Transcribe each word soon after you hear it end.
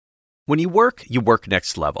When you work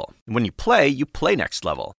next level. When you play next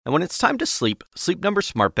level. And when it's time to sleep, Sleep Number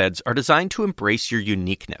smart beds are designed to embrace your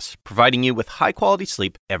uniqueness, providing you with high-quality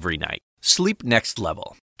sleep every night. Sleep next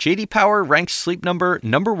level. J.D. Power ranks Sleep Number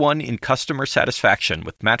number 1 in customer satisfaction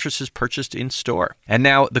with mattresses purchased in-store. And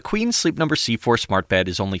now, the Queen Sleep Number C4 smart bed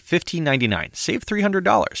is only $1,599. Save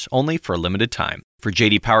 $300, only for a limited time. For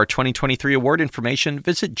J.D. Power 2023 award information,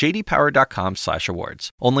 visit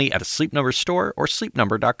jdpower.com/awards. Only at a Sleep Number store or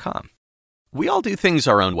sleepnumber.com. We all do things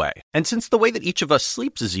our own way, and since the way that each of us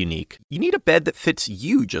sleeps is unique, you need a bed that fits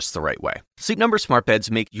you just the right way. Sleep Number smart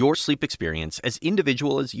beds make your sleep experience as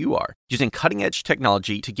individual as you are, using cutting-edge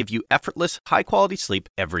technology to give you effortless, high-quality sleep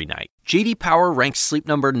every night. J.D. Power ranks Sleep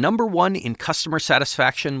Number number 1 in customer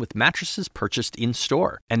satisfaction with mattresses purchased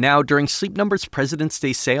in-store. And now, during Sleep Number's President's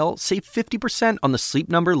Day sale, save 50% on the Sleep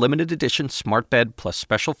Number Limited Edition smart bed plus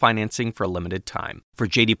special financing for a limited time. For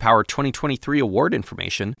J.D. Power 2023 award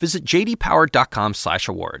information, visit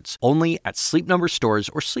jdpower.com/awards. Only at Sleep Number stores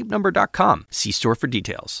or sleepnumber.com. See store for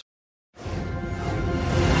details.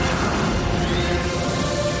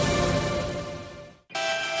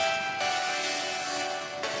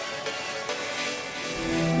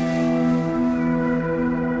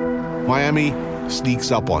 Miami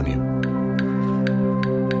sneaks up on you.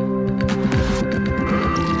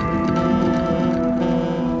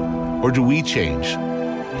 Or do we change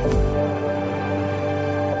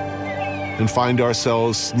and find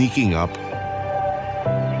ourselves sneaking up,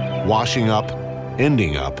 washing up,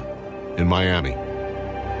 ending up in Miami?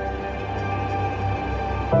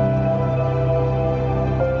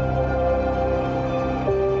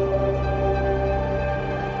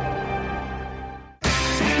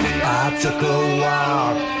 I took a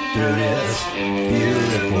walk through this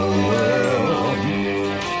beautiful world,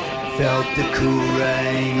 felt the cool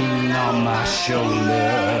rain on my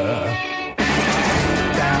shoulder,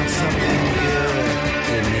 found something good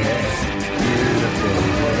in this beautiful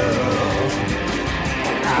world.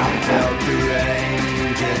 I felt the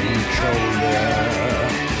rain getting colder.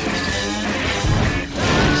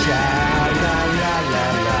 Sha la la la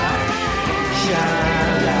la, sha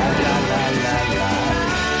la la la la la.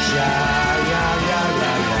 Sha la la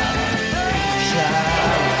la la, sha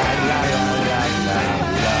la la la la la.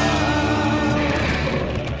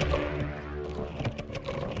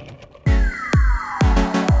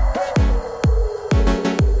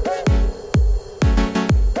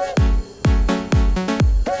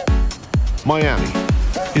 Miami.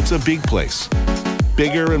 It's a big place.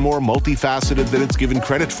 Bigger and more multifaceted than it's given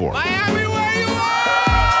credit for. Miami, where you are?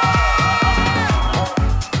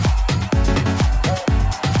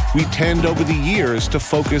 We tend over the years to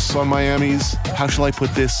focus on Miami's, how shall I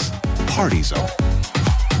put this, party zone.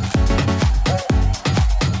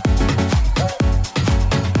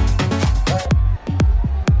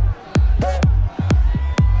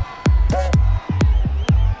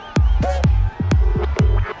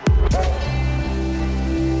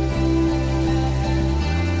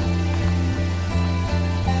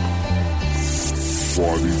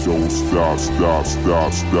 Party don't stop, stop,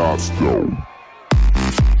 stop, stop, stop.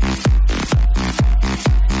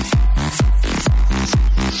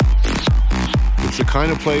 It's the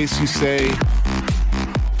kind of place you say,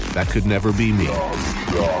 that could never be me.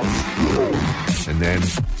 And then,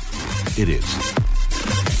 it is.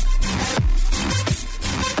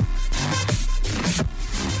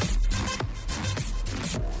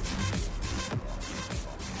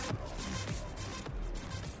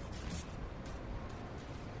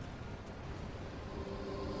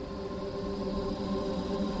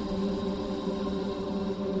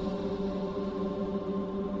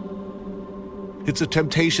 It's a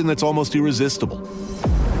temptation that's almost irresistible.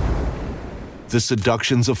 The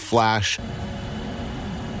seductions of flash,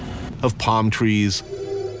 of palm trees,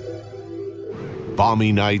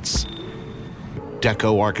 balmy nights,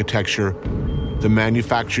 deco architecture, the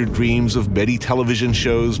manufactured dreams of many television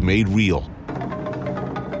shows made real.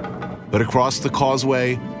 But across the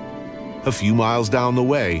causeway, a few miles down the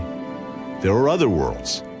way, there are other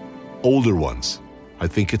worlds, older ones. I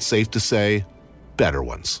think it's safe to say, better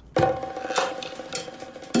ones.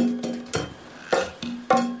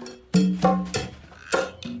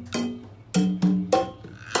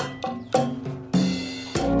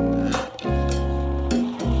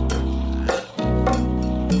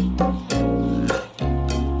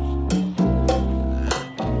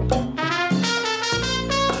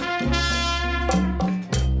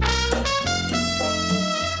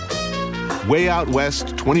 Way out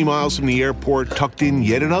west, 20 miles from the airport, tucked in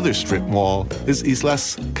yet another strip mall, is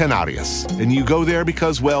Islas Canarias. And you go there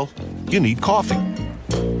because, well, you need coffee.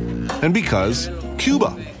 And because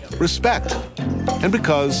Cuba. Respect. and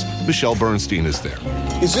because Michelle Bernstein is there.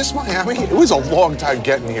 Is this Miami? It was a long time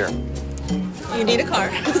getting here. You need a car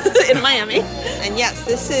in Miami. And yes,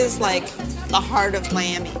 this is like the heart of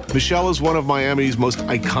Miami. Michelle is one of Miami's most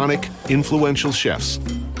iconic, influential chefs,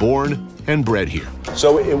 born and bred here.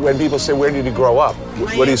 So when people say, where did you grow up?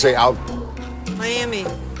 What do you say, out? Miami.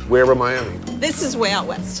 Where in Miami? This is way out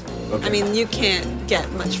west. Okay. I mean, you can't get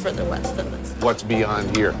much further west than this. What's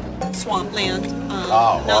beyond here? Swampland.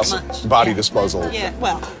 Oh, not awesome. much. Body Yeah. disposal. Yeah,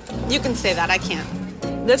 well, you can say that. I can't.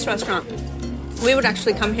 This restaurant, we would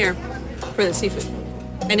actually come here for the seafood,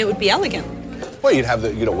 and it would be elegant. Well, you'd have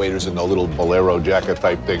the waiters in the little bolero jacket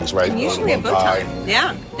type things, right? And usually a Bow bow tie.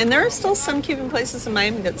 Yeah, and there are still some Cuban places in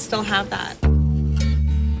Miami that still have that.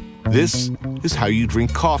 This is how you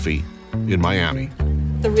drink coffee in Miami.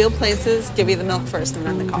 The real places give you the milk first and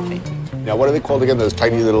then the coffee. Now, what are they called again? Those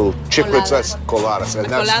tiny little chiclets? Coladas. That's coladas. A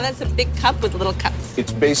colada is a big cup with little cups.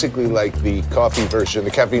 It's basically like the coffee version,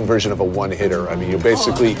 the caffeine version of a one-hitter. I mean, you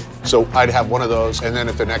basically, so I'd have one of those, and then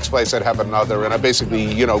at the next place I'd have another, and I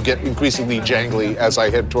basically, get increasingly jangly as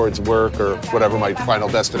I head towards work or whatever my final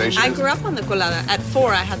destination I is. grew up on the colada. At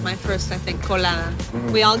 4, I had my first, I think, colada.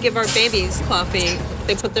 We all give our babies coffee.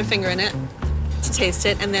 They put their finger in it to taste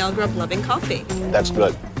it, and they all grew up loving coffee. That's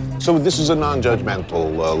good. So this is a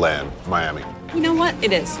non-judgmental land, Miami. You know what?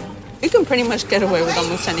 It is. You can pretty much get away with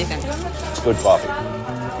almost anything. It's good coffee.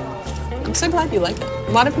 I'm so glad you like it.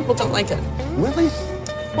 A lot of people don't like it. Really?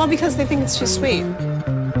 Well, because they think it's too sweet.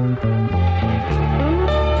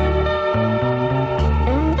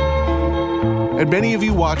 And many of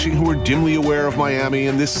you watching who are dimly aware of Miami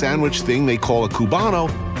and this sandwich thing they call a Cubano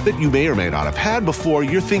that you may or may not have had before,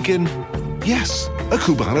 you're thinking, yes, a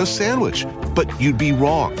Cubano sandwich. But you'd be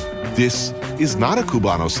wrong. This is not a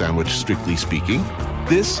Cubano sandwich, strictly speaking.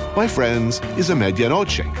 This, my friends, is a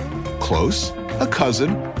medianoche. Close, a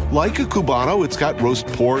cousin. Like a Cubano, it's got roast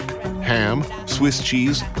pork, ham, Swiss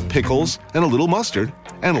cheese, pickles, and a little mustard.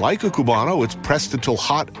 And like a Cubano, it's pressed until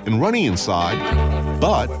hot and runny inside.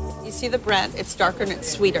 But You see the bread, it's darker and it's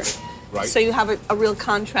sweeter. Right. So you have a real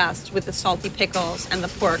contrast with the salty pickles and the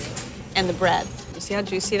pork and the bread. You see how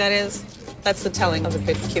juicy that is? That's the telling of a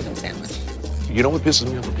good Cuban sandwich. You know what pisses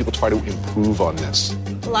me off when people try to improve on this?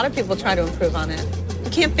 A lot of people try to improve on it. You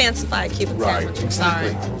can't fancify a Cuban Right, sandwich, I'm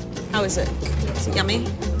exactly. sorry. How is it? Is it yummy?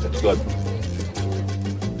 It's good.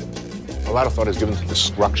 A lot of thought is given to the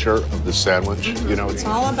structure of the sandwich. It's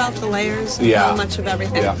all about the layers and Yeah. how much of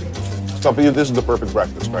everything. Yeah. So for you, this is the perfect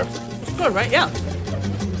breakfast, right? Good, right? Yeah.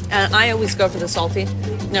 And I always go for the salty,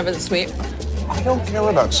 never the sweet. I don't care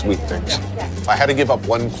about sweet things. If I had to give up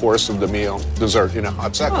one course of the meal, dessert,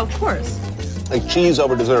 hot second. Oh, of course. Like cheese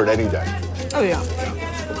over dessert any day. Oh, yeah.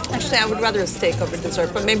 Actually, I would rather a steak over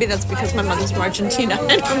dessert, but maybe that's because my mother's from Argentina.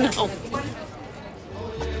 I don't know.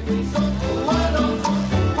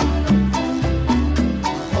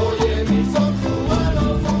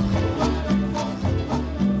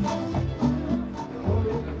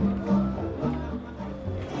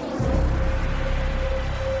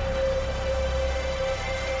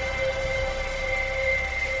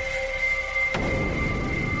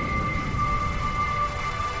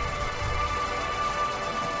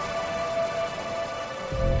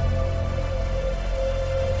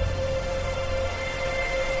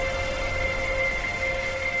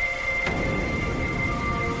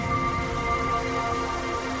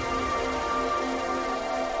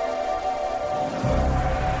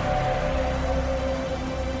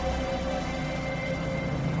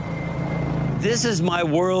 This is my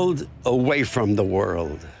world away from the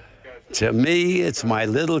world. To me, it's my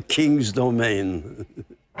little king's domain.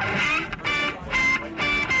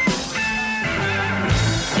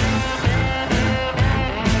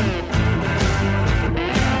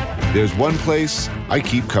 there's one place I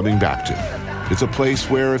keep coming back to. It's a place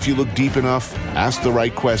where if you look deep enough, ask the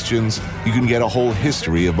right questions, you can get a whole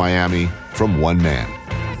history of Miami from one man.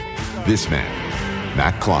 This man,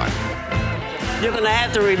 Matt Klein. You're going to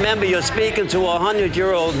have to remember you're speaking to a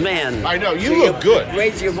 100-year-old man. I know, you look good.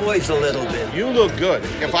 Raise your voice a little bit. You look good.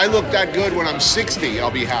 If I look that good when I'm 60, I'll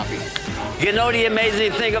be happy. You know the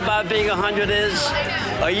amazing thing about being 100 is?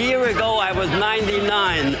 A year ago, I was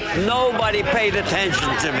 99. Nobody paid attention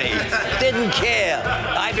to me. Didn't care.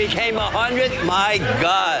 I became 100, my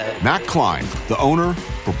God. Matt Klein, the owner,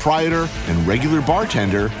 proprietor, and regular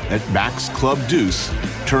bartender at Mac's Club Deuce,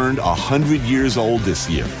 turned 100 years old this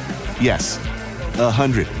year. Yes,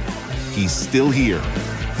 100. He's still here.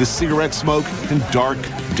 The cigarette smoke and dark,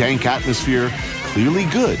 dank atmosphere, clearly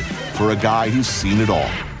good for a guy who's seen it all.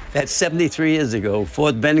 That's 73 years ago,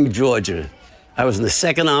 Fort Benning, Georgia. I was in the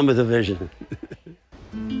 2nd Armored Division.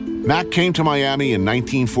 Mac came to Miami in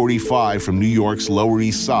 1945 from New York's Lower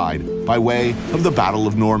East Side by way of the Battle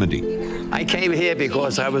of Normandy. I came here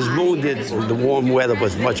because I was wounded. The warm weather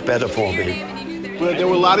was much better for me. Well, there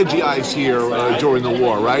were a lot of GIs here during the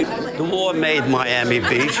war, right? The war made Miami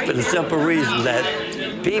Beach for the simple reason that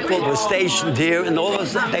people were stationed here, and all of a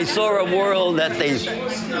sudden they saw a world that they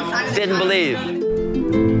didn't believe.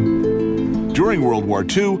 During World War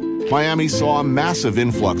II, Miami saw a massive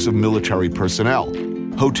influx of military personnel.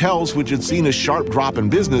 Hotels, which had seen a sharp drop in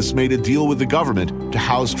business, made a deal with the government to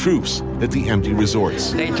house troops at the empty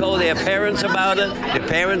resorts. They told their parents about it. Their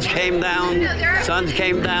parents came down, sons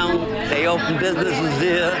came down. They opened businesses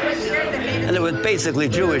here, and it was basically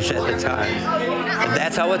Jewish at the time. And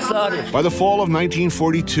that's how it started. By the fall of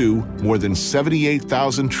 1942, more than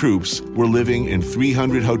 78,000 troops were living in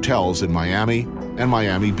 300 hotels in Miami and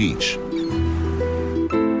Miami Beach.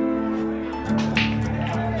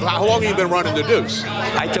 How long have you been running the Deuce?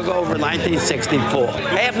 I took over in 1964.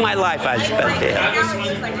 Half my life I spent here.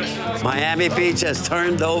 Miami Beach has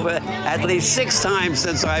turned over at least 6 times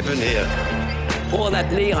since I've been here. All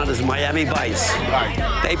that neon is Miami Vice. Right.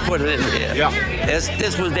 They put it in here. Yeah.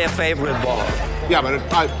 This was their favorite bar. Yeah, but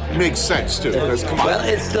it makes sense, too, because come on. Well,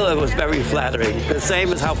 it was very flattering. The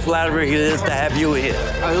same as how flattering it is to have you here.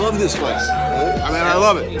 I love this place. I mean, I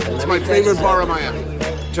love it. It's my favorite bar in Miami.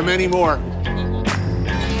 To many more.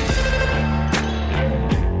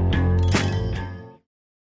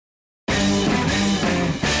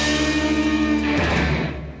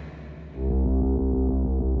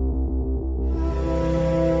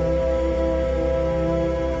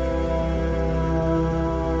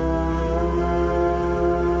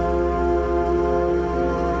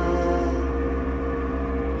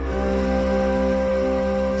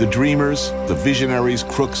 The dreamers, the visionaries,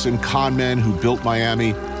 crooks, and con men who built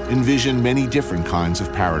Miami envisioned many different kinds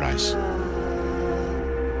of paradise.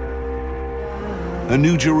 A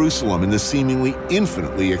new Jerusalem in the seemingly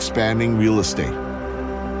infinitely expanding real estate.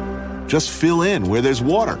 Just fill in where there's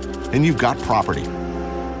water, and you've got property.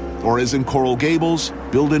 Or as in Coral Gables,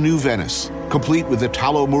 build a new Venice, complete with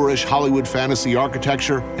Italo-Moorish Hollywood fantasy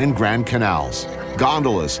architecture and grand canals,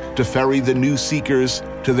 gondolas to ferry the new seekers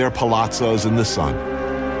to their palazzos in the sun.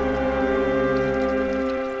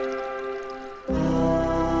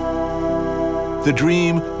 The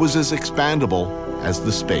dream was as expandable as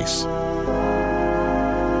the space.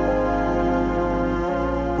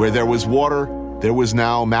 Where there was water, there was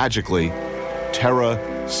now, magically, terra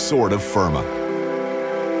sort of firma.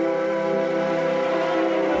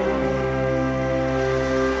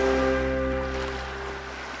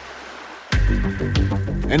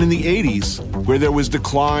 And in the 80s, where there was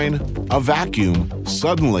decline, a vacuum,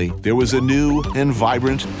 suddenly there was a new and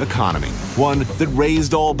vibrant economy. One that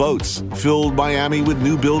raised all boats, filled Miami with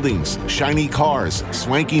new buildings, shiny cars,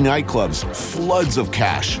 swanky nightclubs, floods of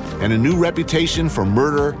cash, and a new reputation for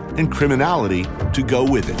murder and criminality to go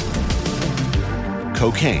with it.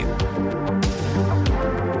 Cocaine.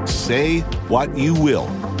 Say what you will.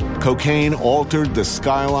 Cocaine altered the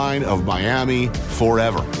skyline of Miami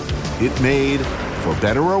forever. It made, for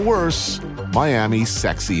better or worse, Miami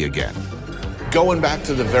sexy again. Going back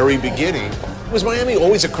to the very beginning, was Miami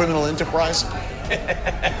always a criminal enterprise?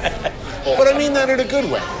 But I mean that in a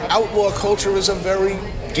good way. Outlaw culture is a very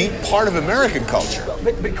deep part of American culture.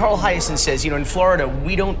 But Carl Hiaasen says, in Florida,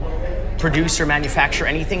 we don't produce or manufacture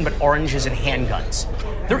anything but oranges and handguns.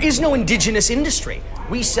 There is no indigenous industry.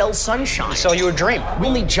 We sell sunshine. We sell you a dream. The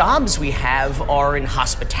only jobs we have are in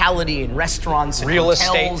hospitality, in restaurants, and real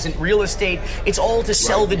hotels, estate. and real estate. It's all to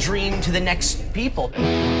sell the dream to the next people.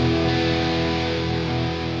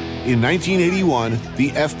 In 1981, the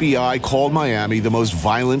FBI called Miami the most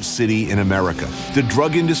violent city in America. The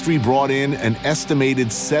drug industry brought in an estimated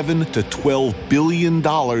 $7 to $12 billion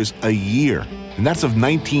a year, and that's of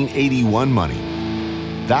 1981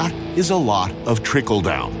 money. That is a lot of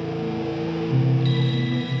trickle-down.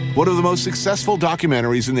 One of the most successful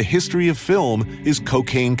documentaries in the history of film is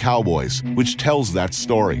Cocaine Cowboys, which tells that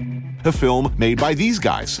story. A film made by these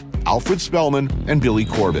guys, Alfred Spellman and Billy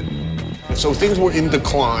Corbett. So things were in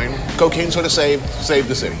decline. Cocaine sort of saved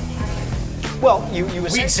the city. Well, you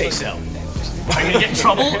We'd say so. Are you going to get in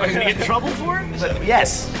trouble? Are you going to get in trouble for it? But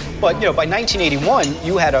yes. But by 1981,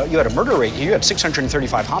 you had a murder rate. You had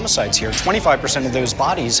 635 homicides here. 25% of those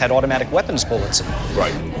bodies had automatic weapons bullets in them.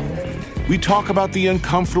 Right. We talk about the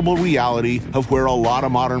uncomfortable reality of where a lot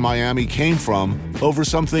of modern Miami came from over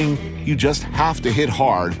something you just have to hit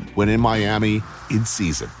hard when in Miami in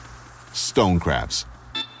season. Stone crabs.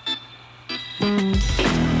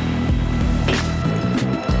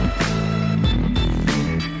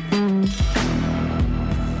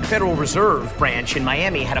 Federal Reserve branch in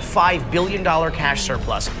Miami had a $5 billion cash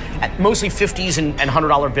surplus, at mostly 50s and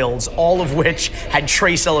 $100 bills, all of which had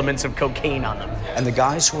trace elements of cocaine on them. And the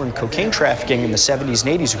guys who were in cocaine trafficking in the 70s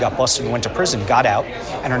and 80s who got busted and went to prison got out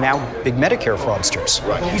and are now big Medicare fraudsters.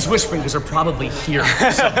 Right. He's whispering because they're probably here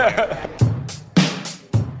somewhere.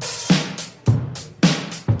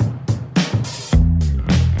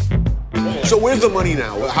 So where's the money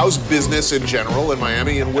now? How's business in general in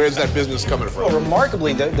Miami, and where's that business coming from? Well,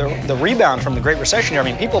 remarkably, the rebound from the Great Recession here, I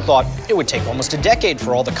mean, people thought it would take almost a decade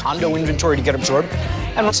for all the condo inventory to get absorbed,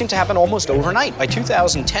 and it seemed to happen almost overnight. By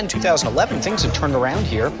 2010, 2011, things had turned around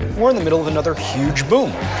here. We're in the middle of another huge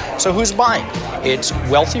boom. So who's buying? It's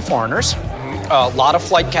wealthy foreigners, a lot of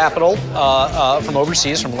flight capital from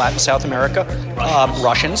overseas, from Latin, South America,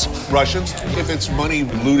 Russians. Russians? If it's money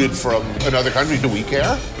looted from another country, do we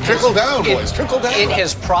care? Trickle down, boys, trickle down. It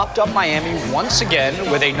has propped up Miami once again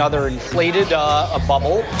with another inflated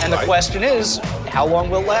bubble, and the question is, how long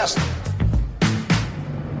will it last?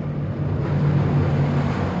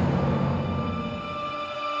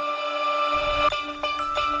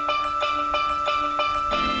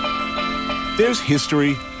 There's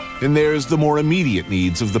history, and there's the more immediate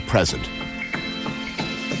needs of the present.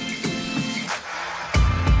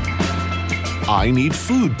 I need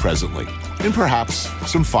food presently, and perhaps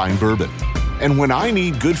some fine bourbon. And when I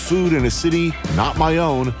need good food in a city not my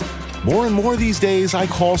own, more and more these days I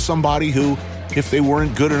call somebody who, if they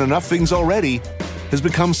weren't good at enough things already, has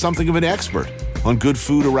become something of an expert on good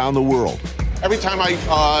food around the world. Every time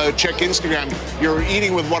I check Instagram, you're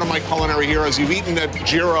eating with one of my culinary heroes. You've eaten at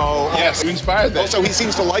Jiro. Yes, you inspired that. Also, he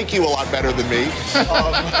seems to like you a lot better than me.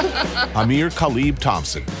 Amir Khalib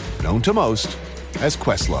Thompson, known to most as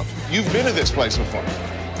Questlove. You've been to this place before.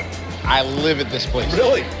 I live at this place.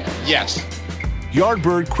 Really? Yes.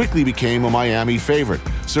 Yardbird quickly became a Miami favorite,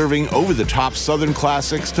 serving over-the-top Southern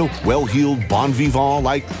classics to well-heeled bon vivants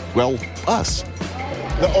like, well, us.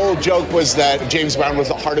 The old joke was that James Brown was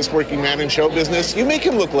the hardest working man in show business. You make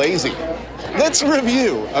him look lazy. Let's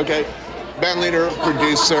review, okay? Band leader,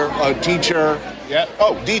 producer, teacher. Yeah.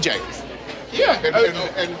 Oh, DJ. Yeah,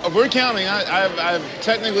 and we're counting. I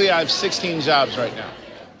have 16 jobs right now.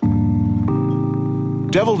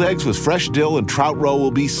 Deviled eggs with fresh dill and trout roe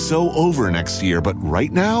will be so over next year, but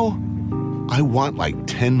right now, I want like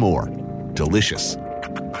 10 more. Delicious.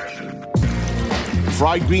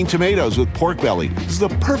 Fried green tomatoes with pork belly. This is the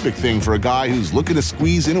perfect thing for a guy who's looking to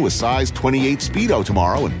squeeze into a size 28 Speedo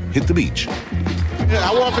tomorrow and hit the beach. Yeah,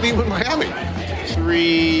 how often are you in Miami?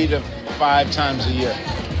 3 to 5 times a year.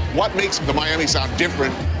 What makes the Miami sound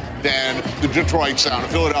different than the Detroit sound, the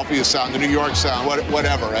Philadelphia sound, the New York sound,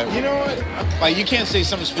 whatever? Right? You know what? Like, you can't say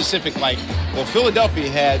something specific like, well, Philadelphia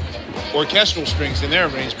had orchestral strings in their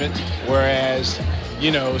arrangements, whereas,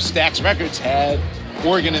 Stax Records had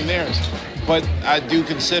organ in theirs. But I do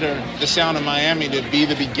consider the sound of Miami to be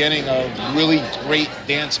the beginning of really great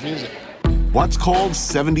dance music. What's called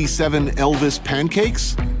 77 Elvis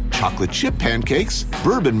pancakes? Chocolate chip pancakes,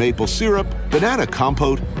 bourbon maple syrup, banana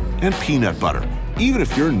compote, and peanut butter. Even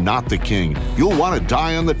if you're not the king, you'll want to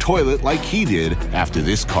die on the toilet like he did after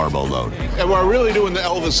this carbo load. And we're really doing the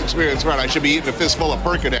Elvis experience right. I should be eating a fistful of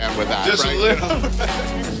Percodan with that, just right? A little.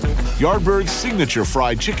 Yardbird's signature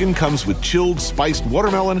fried chicken comes with chilled spiced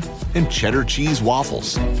watermelon and cheddar cheese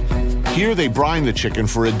waffles. Here they brine the chicken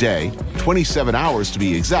for a day, 27 hours to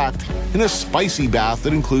be exact, in a spicy bath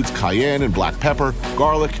that includes cayenne and black pepper,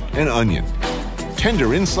 garlic, and onion.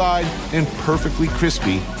 Tender inside and perfectly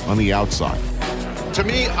crispy on the outside. To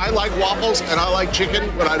me, I like waffles and I like chicken,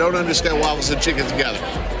 but I don't understand waffles and chicken together.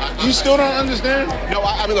 You still don't understand? No,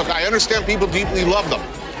 I mean, look, I understand people deeply love them.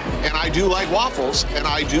 And I do like waffles, and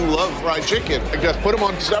I do love fried chicken. I just put them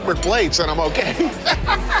on separate plates, and I'm okay.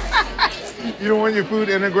 You don't want your food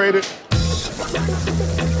integrated?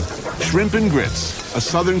 Shrimp and Grits, a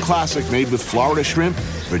Southern classic made with Florida shrimp,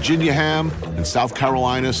 Virginia ham, and South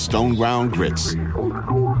Carolina stone ground grits.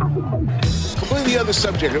 Completely other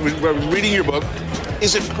subject. We're reading your book.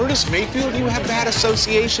 Is it Curtis Mayfield you have bad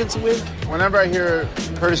associations with? Whenever I hear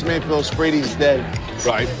Curtis Mayfield, Brady's dead.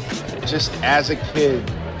 Right. Just as a kid,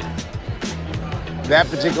 that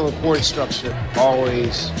particular chord structure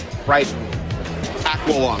always frightened me.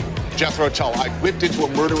 Aqualung, Jethro Tull. I whipped into a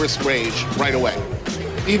murderous rage right away.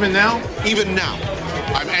 Even now? Even now.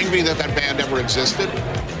 I'm angry that that band ever existed.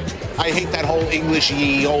 I hate that whole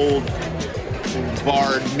English-y, old,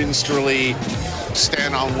 bard, minstrelly,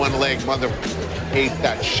 stand on one leg, mother. Hate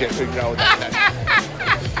that shit.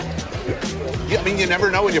 I mean, you never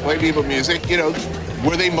know when you play people music,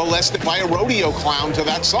 were they molested by a rodeo clown to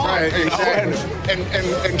that song? Right, exactly.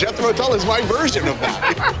 And Jethro Tull is my version of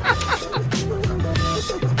that.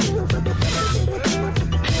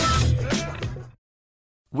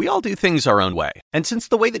 We all do things our own way. And since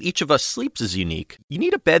the way that each of us sleeps is unique, you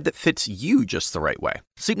need a bed that fits you just the right way.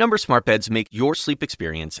 Sleep Number smart beds make your sleep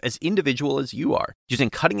experience as individual as you are, using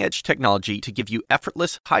cutting-edge technology to give you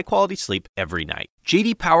effortless, high-quality sleep every night.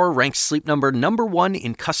 J.D. Power ranks Sleep Number #1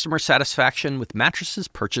 in customer satisfaction with mattresses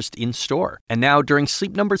purchased in-store. And now, during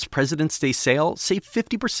Sleep Number's President's Day sale, save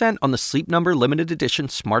 50% on the Sleep Number Limited Edition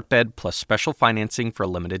smart bed plus special financing for a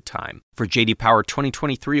limited time. For J.D. Power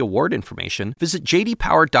 2023 award information, visit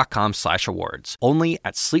jdpower.com/awards. Only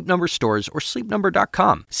at Sleep Number stores or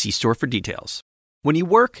sleepnumber.com. See store for details. When you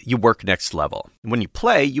work next level. And when you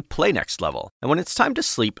play next level. And when it's time to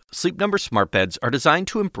sleep, Sleep Number smart beds are designed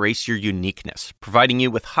to embrace your uniqueness, providing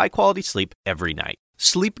you with high-quality sleep every night.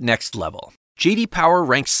 Sleep next level. J.D. Power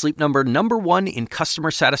ranks Sleep Number #1 in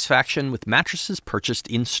customer satisfaction with mattresses purchased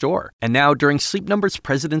in-store. And now, during Sleep Number's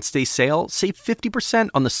President's Day sale, save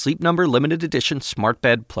 50% on the Sleep Number Limited Edition smart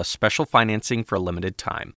bed plus special financing for a limited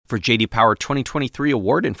time. For J.D. Power 2023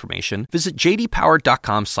 award information, visit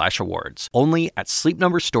jdpower.com/awards. Only at Sleep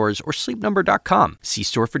Number stores or sleepnumber.com. See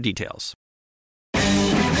store for details.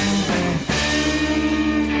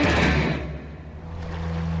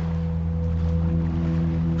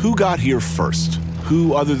 Who got here first?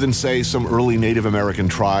 Who other than, say, some early Native American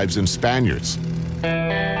tribes and Spaniards?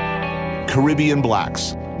 Caribbean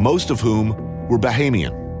blacks, most of whom were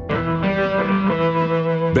Bahamian.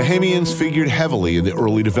 Bahamians figured heavily in the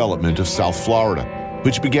early development of South Florida,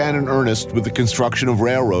 which began in earnest with the construction of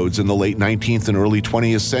railroads in the late 19th and early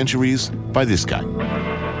 20th centuries by this guy,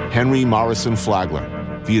 Henry Morrison Flagler,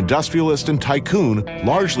 the industrialist and tycoon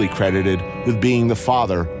largely credited with being the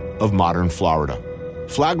father of modern Florida.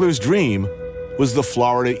 Flagler's dream was the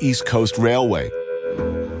Florida East Coast Railway,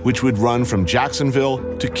 which would run from Jacksonville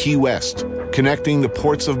to Key West, connecting the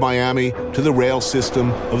ports of Miami to the rail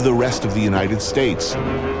system of the rest of the United States,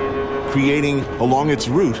 creating along its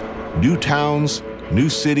route new towns, new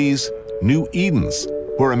cities, new Edens,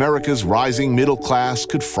 where America's rising middle class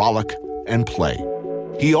could frolic and play.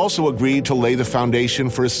 He also agreed to lay the foundation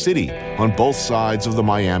for a city on both sides of the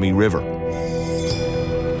Miami River.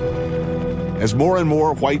 As more and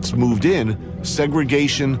more whites moved in,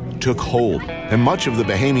 segregation took hold, and much of the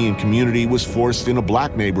Bahamian community was forced into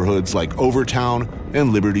black neighborhoods like Overtown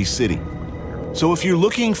and Liberty City. So if you're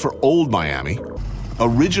looking for old Miami,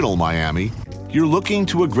 original Miami, you're looking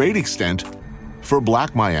to a great extent for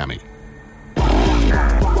Black Miami.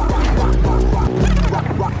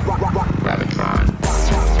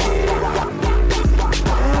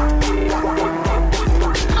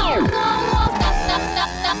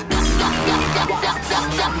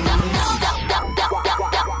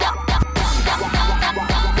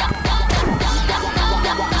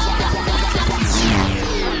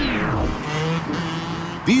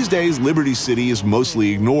 These days, Liberty City is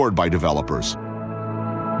mostly ignored by developers.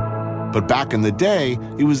 But back in the day,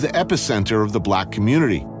 it was the epicenter of the black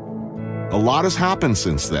community. A lot has happened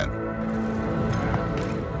since then.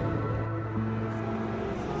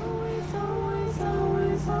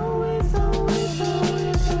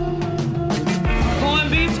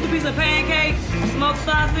 Corned beef, 2 pieces of pancakes, smoked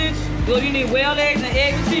sausage. Well, you need whale eggs and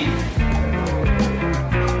egg and cheese.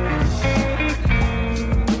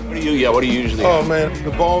 What do you usually have? Oh, man,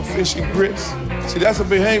 the ball fish and grits. See, that's a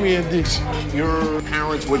Bahamian dish. Your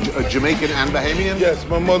parents were Jamaican and Bahamian? Yes,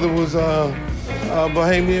 my mother was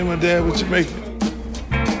Bahamian, my dad was Jamaican.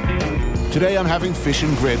 Today I'm having fish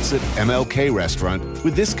and grits at MLK Restaurant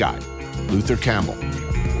with this guy, Luther Campbell.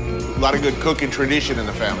 A lot of good cooking tradition in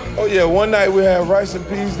the family. Oh, yeah, one night we had rice and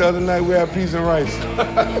peas, the other night we had peas and rice.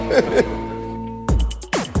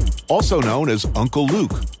 Also known as Uncle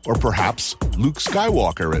Luke, or perhaps Luke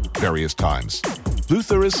Skywalker at various times.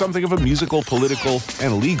 Luther is something of a musical, political,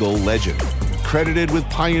 and legal legend, credited with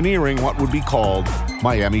pioneering what would be called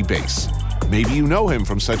Miami bass. Maybe you know him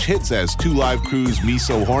from such hits as Two Live Crew's Me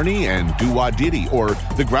So Horny and Do Wah Diddy, or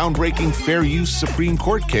the groundbreaking Fair Use Supreme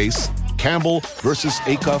Court case, Campbell versus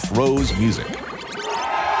Acuff Rose Music.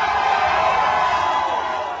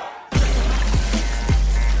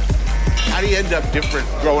 How do you end up different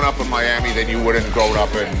growing up in Miami than you would have grown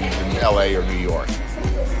up in LA or New York?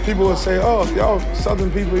 People will say, oh, y'all Southern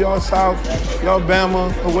people, y'all South, y'all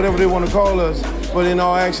Bama, or whatever they want to call us. But in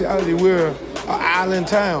all actuality, we're an island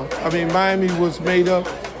town. I mean, Miami was made up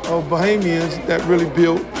of Bahamians that really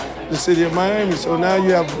built the city of Miami. So now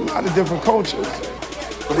you have a lot of different cultures.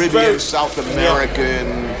 Caribbean, South American.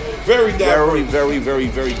 Yeah. Very diverse.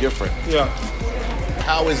 Very different. Yeah.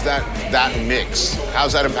 How is that mix?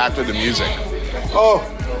 How's that impacted the music? Oh,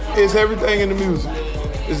 it's everything in the music.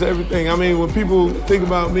 It's everything. I mean, when people think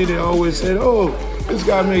about me, they always say, oh, This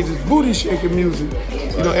guy made this booty shaking music.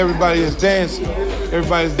 You know, everybody is dancing.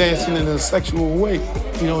 Everybody's dancing in a sexual way.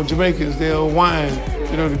 You know, Jamaicans, they'll whine.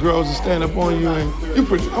 You know, the girls will stand up on you, and I'm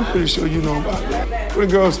pretty sure you know about that. When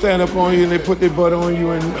the girls stand up on you and they put their butt on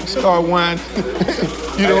you and start whining,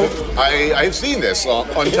 you know. I've seen this on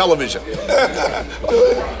television.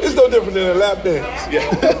 It's no different than a lap dance. Yeah.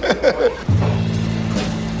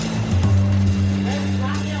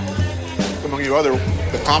 Among your other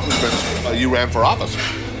accomplishments, you ran for office.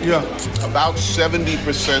 Yeah. About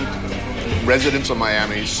 70% residents of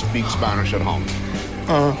Miami speak Spanish at home.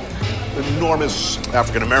 Enormous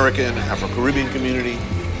African-American, Afro-Caribbean community.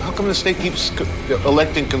 How come the state keeps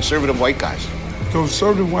electing conservative white guys?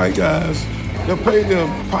 Conservative white guys, they'll pay their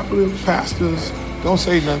popular pastors, don't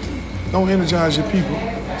say nothing, don't energize your people.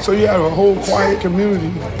 So you have a whole quiet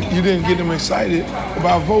community. You didn't get them excited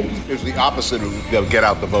about voting. It's the opposite of the Get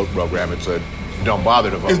Out the Vote program. It's a don't bother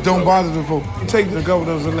to vote. It's don't bother to vote. Take the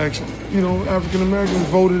governor's election. You know, African Americans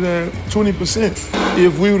voted at 20%.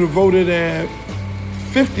 If we would have voted at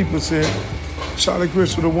 50%, Charlie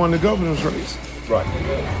Crist would have won the governor's race. Right.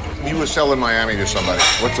 You were selling Miami to somebody.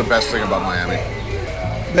 What's the best thing about Miami?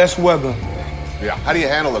 Best weather. Yeah. How do you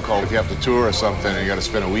handle the cold? If you have to tour or something and you got to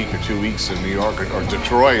spend a week or 2 weeks in New York or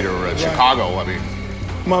Detroit or Chicago, I mean.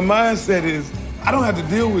 My mindset is, I don't have to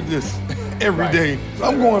deal with this every day.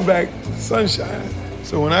 I'm going back to sunshine.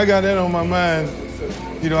 So when I got that on my mind,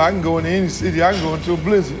 you know, I can go into any city. I can go into a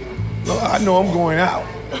blizzard. So I know I'm going out.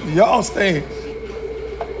 Y'all staying.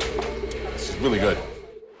 It's really good.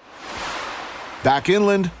 Back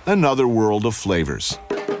inland, another world of flavors.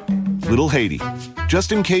 Little Haiti,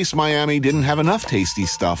 just in case Miami didn't have enough tasty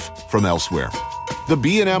stuff from elsewhere. The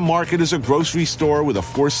B&M Market is a grocery store with a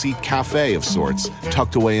 4-seat cafe of sorts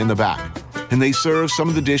tucked away in the back. And they serve some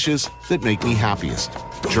of the dishes that make me happiest.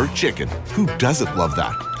 Jerk chicken, who doesn't love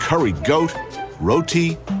that? Curried goat,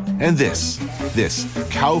 roti, and this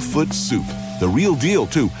cow foot soup. The real deal,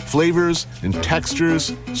 too. Flavors and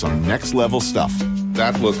textures, some next-level stuff.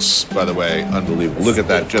 That looks, by the way, unbelievable. Look at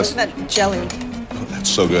that. Just that jelly. Oh, that's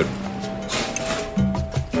so good.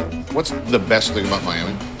 What's the best thing about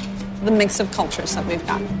Miami? The mix of cultures that we've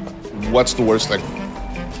got. What's the worst thing?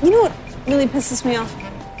 You know what really pisses me off?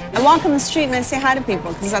 I walk on the street and I say hi to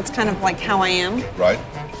people because that's kind of like how I am. Right.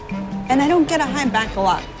 And I don't get a hi back a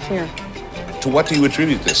lot here. To what do you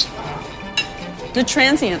attribute this? The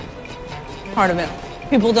transient part of it.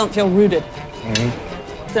 People don't feel rooted.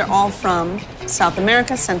 Mm-hmm. They're all from South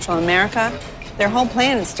America, Central America. Their whole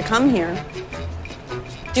plan is to come here,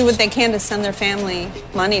 do what they can to send their family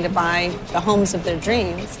money to buy the homes of their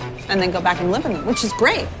dreams, and then go back and live in them, which is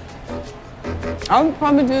great. I would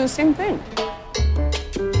probably do the same thing.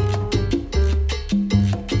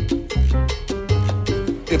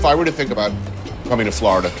 If I were to think about coming to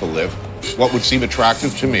Florida to live, what would seem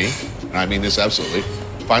attractive to me, and I mean this absolutely,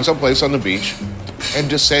 find some place on the beach and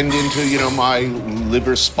descend into, you know, my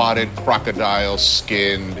liver-spotted,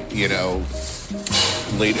 crocodile-skinned, you know,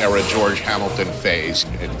 late-era George Hamilton phase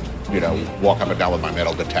and, you know, walk up and down with my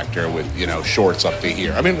metal detector with, you know, shorts up to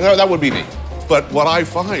here. I mean, that would be me. But what I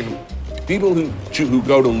find, people who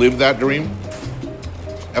go to live that dream,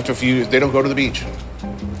 after a few years, they don't go to the beach.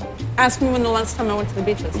 Ask me when the last time I went to the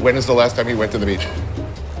beach was. When is the last time you went to the beach?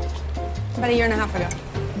 About a year and a half ago.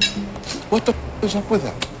 What the is up with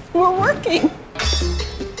that? We're working.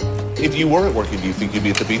 If you weren't working, do you think you'd be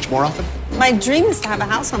at the beach more often? My dream is to have a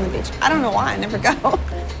house on the beach. I don't know why, I never go.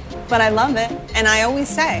 But I love it. And I always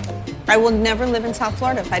say, I will never live in South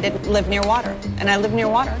Florida if I didn't live near water. And I live near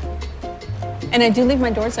water. And I do leave my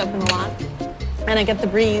doors open a lot. And I get the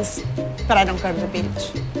breeze, but I don't go to the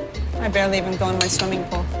beach. I barely even go in my swimming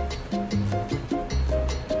pool.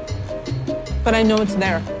 But I know it's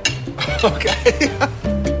there. Okay.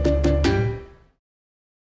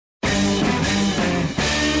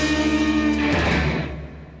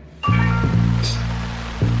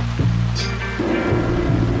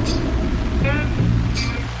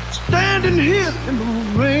 Standing here in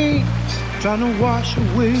the rain, trying to wash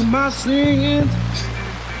away my sins.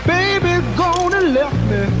 Baby's gone and left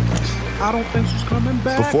me. I don't think she's coming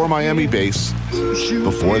back. Before Miami Bass,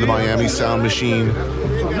 before the Miami Sound Machine,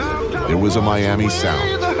 there was a Miami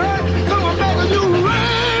Sound.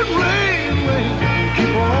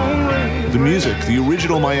 The music, the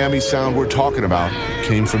original Miami Sound we're talking about,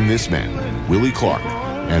 came from this man, Willie Clark,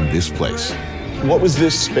 and this place. What was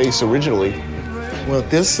this space originally? Well,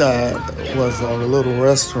 this side was a little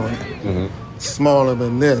restaurant, smaller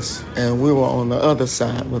than this, and we were on the other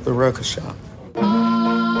side with the record shop.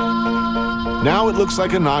 Now it looks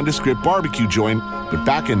like a nondescript barbecue joint, but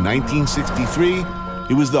back in 1963,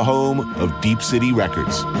 it was the home of Deep City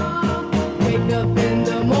Records. wake up in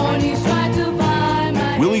the morning, try to find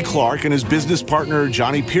my Willie Clark and his business partner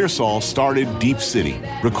Johnny Pearsall started Deep City,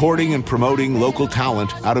 recording and promoting local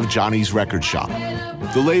talent out of Johnny's record shop.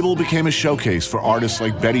 The label became a showcase for artists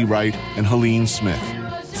like Betty Wright and Helene Smith,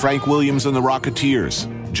 Frank Williams and the Rocketeers,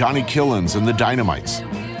 Johnny Killens and the Dynamites.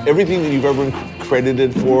 Everything that you've ever been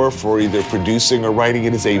credited for either producing or writing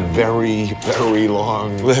it is a very, very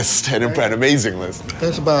long list and an amazing list.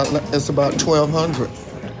 It's about 1,200.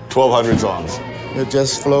 1,200 songs. It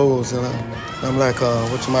just flows, and I'm like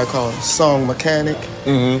what you might call a song mechanic.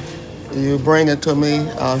 Mm-hmm. You bring it to me,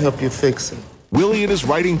 I'll help you fix it. Willie and his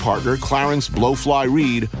writing partner, Clarence Blowfly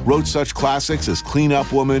Reed, wrote such classics as Clean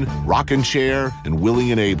Up Woman, Rockin' Chair, and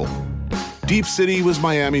Willie and Abel. Deep City was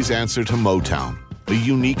Miami's answer to Motown, a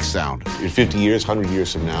unique sound. In 50 years, 100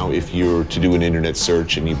 years from now, if you're to do an internet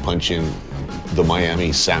search and you punch in the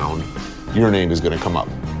Miami sound, your name is going to come up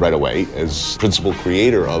right away as principal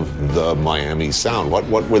creator of the Miami sound. What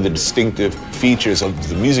were the distinctive features of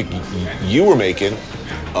the music you were making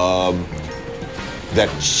that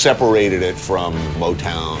separated it from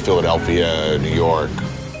Motown, Philadelphia, New York?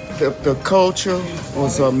 The culture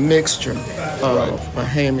was a mixture of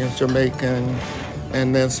Bahamian, Jamaican,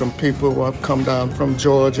 and then some people who have come down from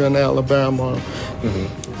Georgia and Alabama. Mm-hmm.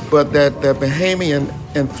 But that Bahamian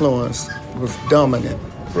influence was dominant.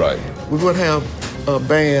 Right. We would have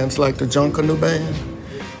bands like the Junkanoo Band,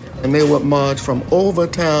 and they would march from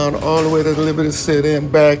Overtown all the way to Liberty City and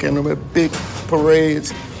back, and with big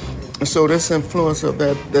parades. And so this influence of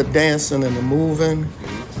the dancing and the moving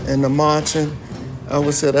and the marching, I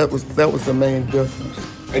would say that was the main difference.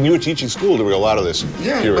 And you were teaching school during a lot of this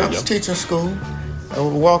period. I was teaching school. I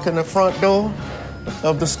would walk in the front door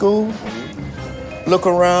of the school, look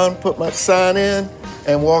around, put my sign in,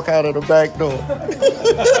 and walk out of the back door.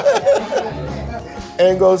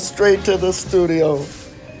 And go straight to the studio.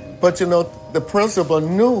 But you know, the principal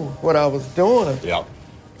knew what I was doing. Yeah.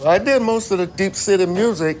 I did most of the Deep City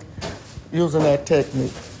music using that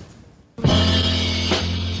technique.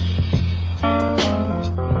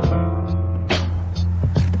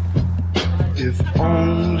 If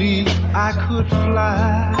only I could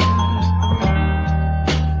fly,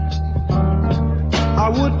 I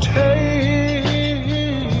would take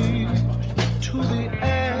to the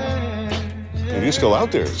air. And you're still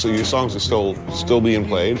out there, so your songs are still being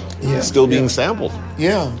played, still being sampled.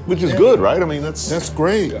 Yeah. Which is good, right? I mean, that's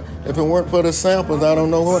great. Yeah. If it weren't for the samples, I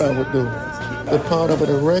don't know what I would do. The part of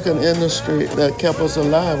the record industry that kept us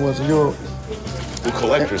alive was Europe. The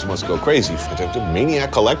collectors must go crazy. The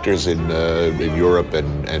maniac collectors in Europe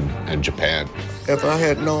and Japan. If I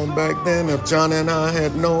had known back then, if Johnny and I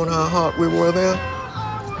had known how hot we were there,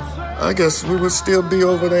 I guess we would still be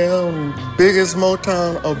over there on biggest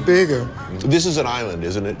Motown or bigger. This is an island,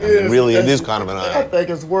 isn't it? I mean, really, it is kind of an island. I think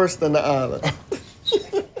it's worse than the island.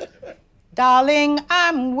 Darling,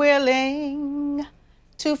 I'm willing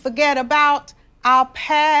to forget about our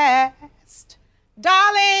past.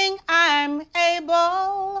 Darling, I'm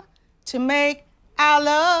able to make our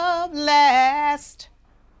love last.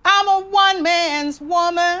 I'm a one-man's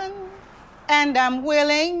woman, and I'm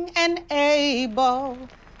willing and able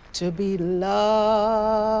to be loved.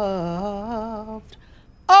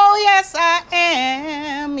 Oh, yes, I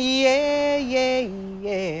am. Yeah, yeah,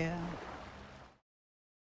 yeah.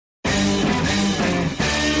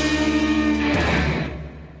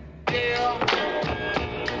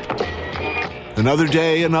 Another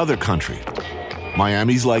day, another country.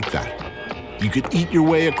 Miami's like that. You could eat your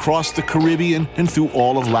way across the Caribbean and through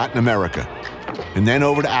all of Latin America. And then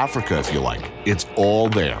over to Africa if you like. It's all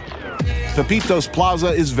there. Pepitos Plaza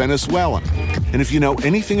is Venezuelan. And if you know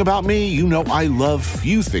anything about me, you know I love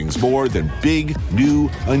few things more than big, new,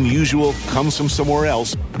 unusual, comes from somewhere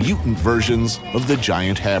else, mutant versions of the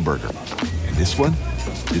giant hamburger. And this one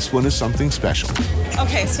is something special.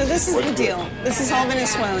 Okay, so this is the deal. This is all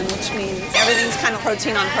Venezuelan, which means everything's kind of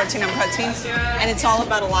protein on protein on protein, and it's all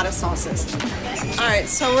about a lot of sauces. All right,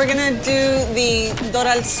 so we're gonna do the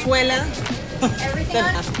Doralzuela.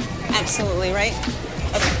 Absolutely, right?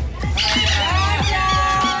 Okay.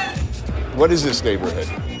 What is this neighborhood?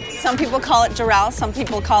 Some people call it Doral, some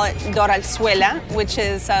people call it Doralzuela, which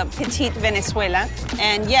is Petite Venezuela.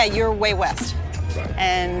 And yeah, you're way west.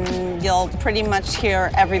 And you'll pretty much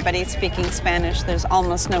hear everybody speaking Spanish. There's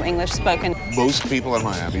almost no English spoken. Most people in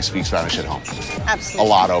Miami speak Spanish at home. Absolutely. A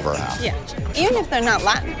lot, over half. Yeah, even if they're not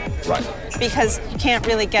Latin. Right. Because you can't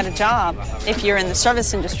really get a job, if you're in the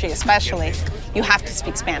service industry especially, you have to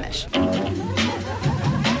speak Spanish.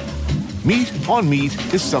 Meat on meat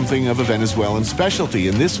is something of a Venezuelan specialty,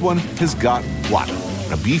 and this one has got what?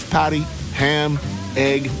 A beef patty, ham,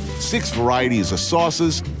 egg, 6 varieties of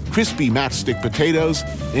sauces, crispy matchstick potatoes,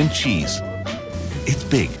 and cheese. It's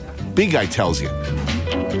big. Big, I tells you.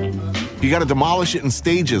 You gotta demolish it in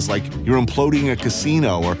stages like you're imploding a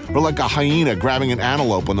casino or like a hyena grabbing an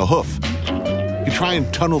antelope on the hoof. You try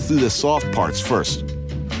and tunnel through the soft parts first.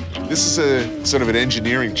 This is a sort of an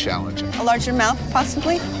engineering challenge. A larger mouth,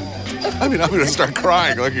 possibly? I mean, I'm gonna start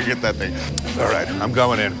crying. Look, you get that thing. All right, I'm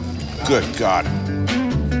going in. Good God.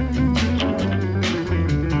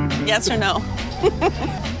 Yes or no?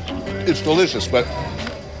 It's delicious, but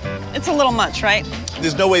It's a little much, right?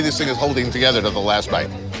 there's no way this thing is holding together to the last bite.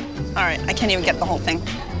 All right, I can't even get the whole thing.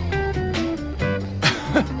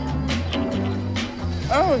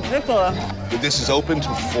 Oh, ridiculous. This is open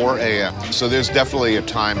to 4 a.m., so there's definitely a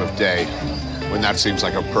time of day when that seems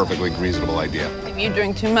like a perfectly reasonable idea. If you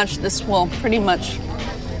drink too much, this will pretty much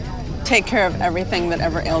take care of everything that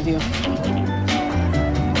ever ailed you.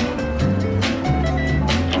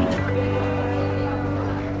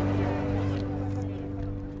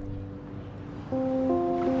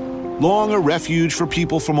 Long a refuge for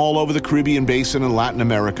people from all over the Caribbean basin and Latin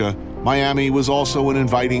America, Miami was also an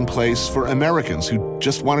inviting place for Americans who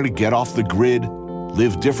just wanted to get off the grid,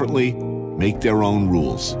 live differently, make their own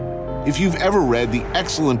rules. If you've ever read the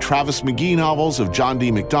excellent Travis McGee novels of John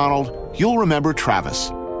D. MacDonald, you'll remember Travis,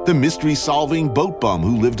 the mystery-solving boat bum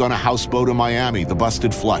who lived on a houseboat in Miami, the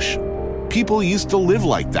Busted Flush. People used to live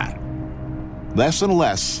like that. Less and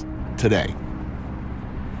less today.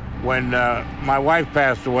 When my wife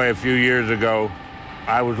passed away a few years ago,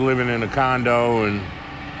 I was living in a condo and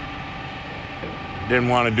didn't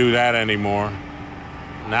want to do that anymore.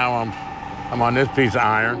 Now I'm on this piece of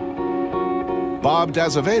iron. Bob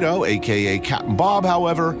D'azevedo, a.k.a. Captain Bob,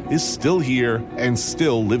 however, is still here and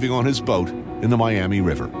still living on his boat in the Miami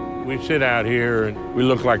River. We sit out here and we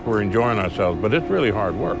look like we're enjoying ourselves, but it's really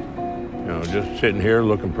hard work. You know, just sitting here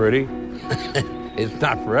looking pretty. It's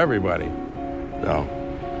not for everybody. So,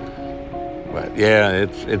 but yeah,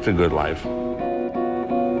 it's a good life.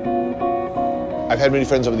 I've had many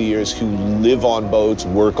friends over the years who live on boats,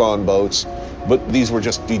 work on boats, but these were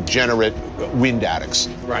just degenerate wind addicts.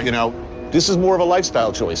 Right. You know, this is more of a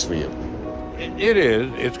lifestyle choice for you. It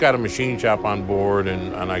is. It's got a machine shop on board,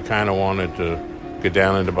 and I kind of wanted to get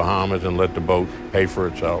down in the Bahamas and let the boat pay for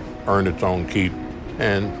itself, earn its own keep.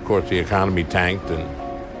 And, of course, the economy tanked, and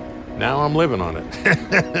now I'm living on it.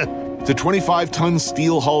 The 25-ton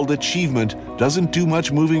steel-hulled Achievement doesn't do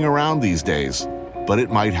much moving around these days, but it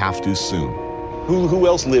might have to soon. Who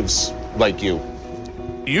else lives like you?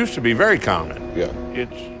 It used to be very common. Yeah.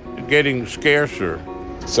 It's getting scarcer.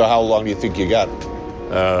 So how long do you think you got?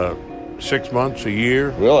 6 months, a year.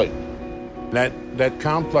 Really? That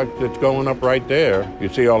complex that's going up right there, you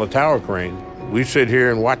see all the tower cranes. We sit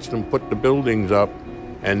here and watch them put the buildings up,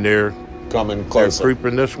 and they're coming closer. They're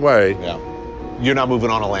creeping this way. Yeah. You're not moving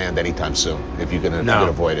on to land anytime soon if you can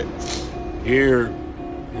avoid it. Here,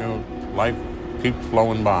 you know, life keeps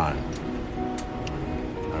flowing by.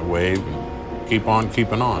 I wave and keep on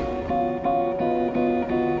keeping on.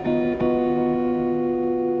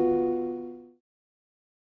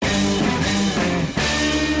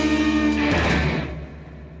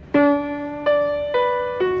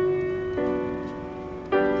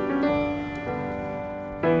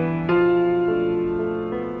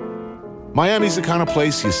 Miami's the kind of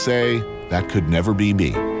place you say, that could never be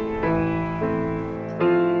me.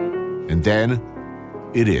 And then,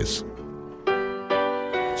 it is.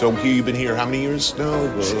 So you've been here how many years now?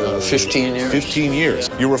 15 years. 15 years.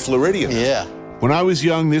 You're a Floridian. Yeah. When I was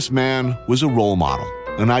young, this man was a role model,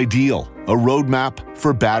 an ideal, a roadmap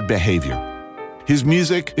for bad behavior. His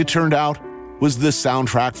music, it turned out, was the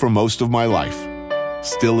soundtrack for most of my life.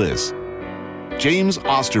 Still is. James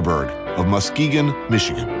Osterberg of Muskegon,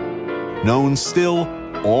 Michigan. Known still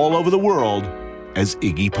all over the world as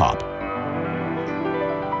Iggy Pop.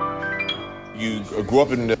 You grew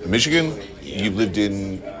up in Michigan. You've lived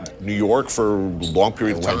in New York for a long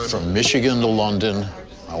period of time. I went from Michigan to London.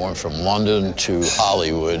 I went from London to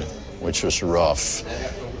Hollywood, which was rough.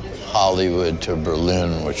 Hollywood to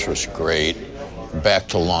Berlin, which was great. Back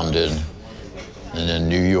to London. And then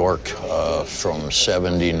New York from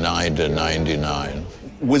 79 to 99.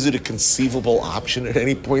 Was it a conceivable option at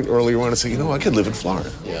any point earlier on to say, you know, I could live in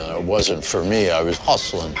Florida? Yeah, it wasn't for me. I was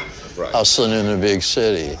hustling in the big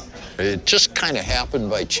city. It just kind of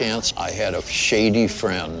happened by chance. I had a shady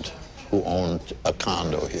friend who owned a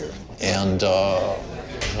condo here. And I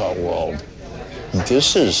thought, well,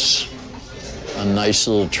 this is a nice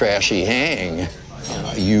little trashy hang.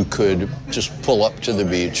 You could just pull up to the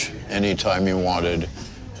beach anytime you wanted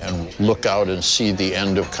and look out and see the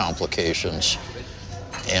end of complications.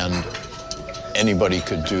 And anybody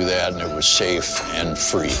could do that, and it was safe and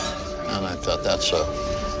free. And I thought,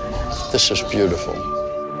 this is beautiful.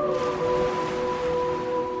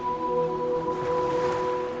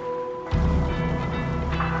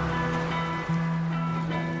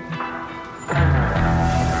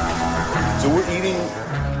 So we're eating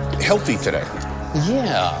healthy today.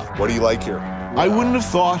 Yeah. What do you like here? I wouldn't have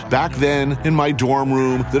thought back then in my dorm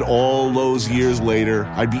room that all those years later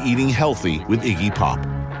I'd be eating healthy with Iggy Pop.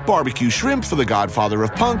 Barbecue shrimp for the godfather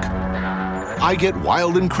of punk. I get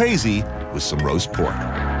wild and crazy with some roast pork.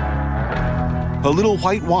 A little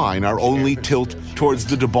white wine, our only tilt towards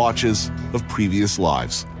the debauches of previous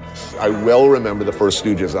lives. I well remember the first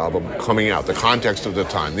Stooges album coming out, the context of the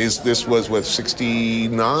time. This was, what,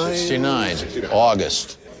 69? 69,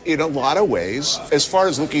 August. In a lot of ways, as far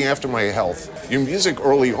as looking after my health, your music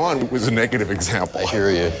early on was a negative example. I hear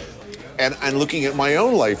you. And looking at my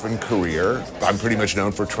own life and career, I'm pretty much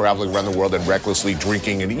known for traveling around the world and recklessly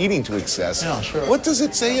drinking and eating to excess. Yeah, sure. What does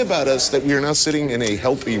it say about us that we are now sitting in a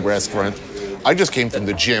healthy restaurant? I just came from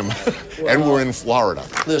the gym, and we're in Florida.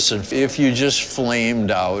 Listen, if you just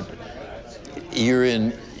flamed out, you're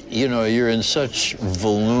in such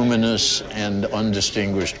voluminous and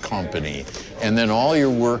undistinguished company, and then all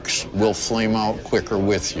your works will flame out quicker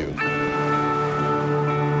with you.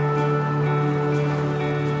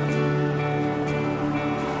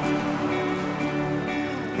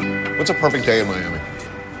 What's a perfect day in Miami?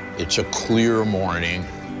 It's a clear morning,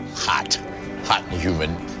 hot and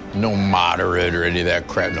humid. No moderate or any of that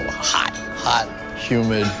crap. No, hot,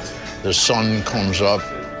 humid. The sun comes up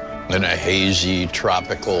in a hazy,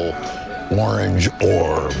 tropical orange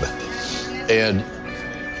orb. And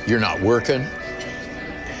you're not working.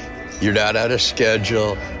 You're not out of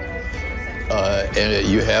schedule. And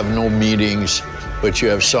you have no meetings, but you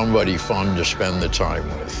have somebody fun to spend the time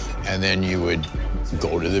with. And then you would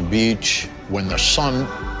go to the beach when the sun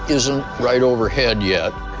isn't right overhead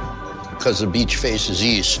yet, because the beach faces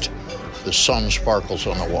east, the sun sparkles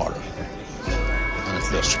on the water. And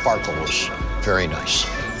the sparkle was very nice.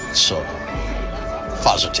 So,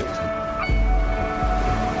 positive.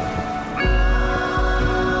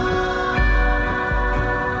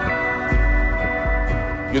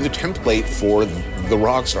 You're the template for the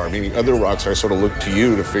rock star, meaning other rock stars sort of look to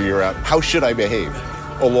you to figure out, how should I behave?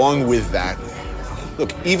 Along with that,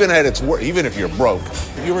 look, even at its worst, even if you're broke,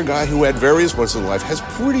 you're a guy who at various points in life has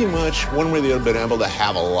pretty much, one way or the other, been able to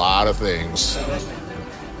have a lot of things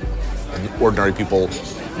and ordinary people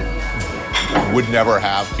would never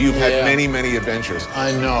have. You've had many, many adventures.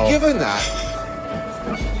 I know. Given that,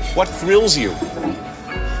 what thrills you?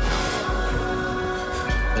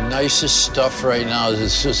 The nicest stuff right now is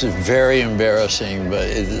it's just very embarrassing, but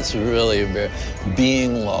it's really embarrassing.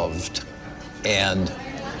 Being loved and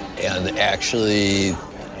actually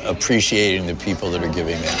appreciating the people that are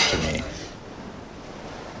giving that to me.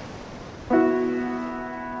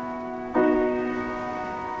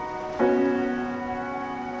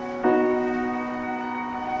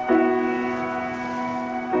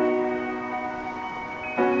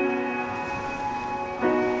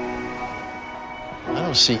 I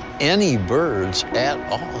don't see any birds at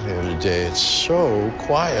all here today. It's so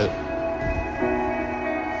quiet.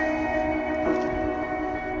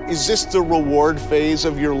 Is this the reward phase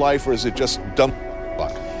of your life, or is it just dumb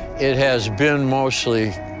luck? It has been mostly,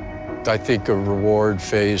 I think, a reward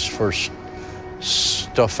phase for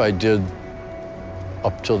stuff I did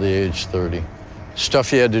up till the age 30.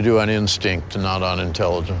 Stuff you had to do on instinct and not on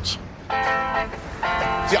intelligence.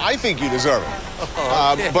 See, I think you deserve it.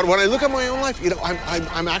 But when I look at my own life,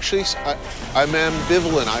 I'm actually, I'm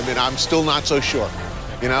ambivalent. I mean, I'm still not so sure,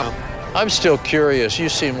 I'm still curious. You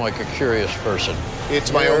seem like a curious person.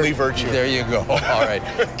 It's my only virtue. There you go. All right.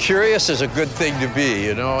 Curious is a good thing to be,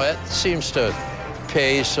 It seems to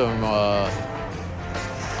pay some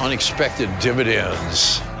unexpected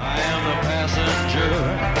dividends. I am the passenger,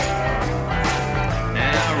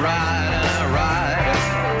 and I ride and I ride.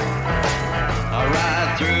 I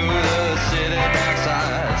ride through the city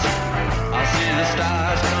backsides. I see the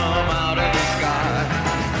stars come out of the sky.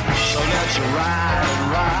 So let's ride and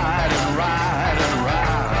ride and ride and ride.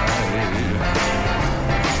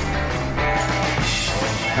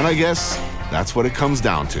 And I guess that's what it comes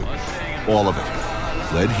down to. All of it.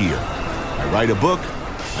 Led here. I write a book,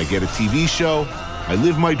 I get a TV show, I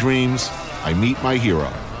live my dreams, I meet my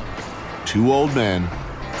hero. Two old men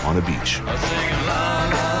on a beach.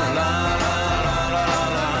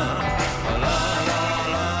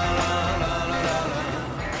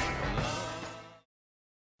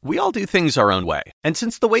 We all do things our own way, and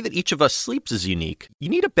since the way that each of us sleeps is unique, you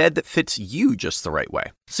need a bed that fits you just the right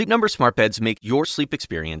way. Sleep Number smart beds make your sleep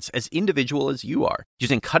experience as individual as you are,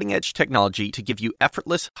 using cutting-edge technology to give you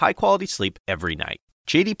effortless, high-quality sleep every night.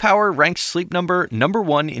 J.D. Power ranks Sleep Number number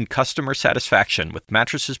 1 in customer satisfaction with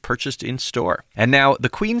mattresses purchased in-store. And now, the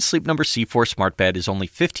Queen Sleep Number C4 smart bed is only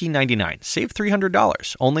 $1,599. Save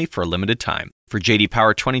 $300, only for a limited time. For J.D.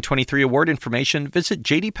 Power 2023 award information, visit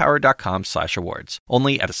jdpower.com/awards.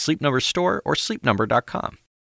 Only at a Sleep Number store or sleepnumber.com.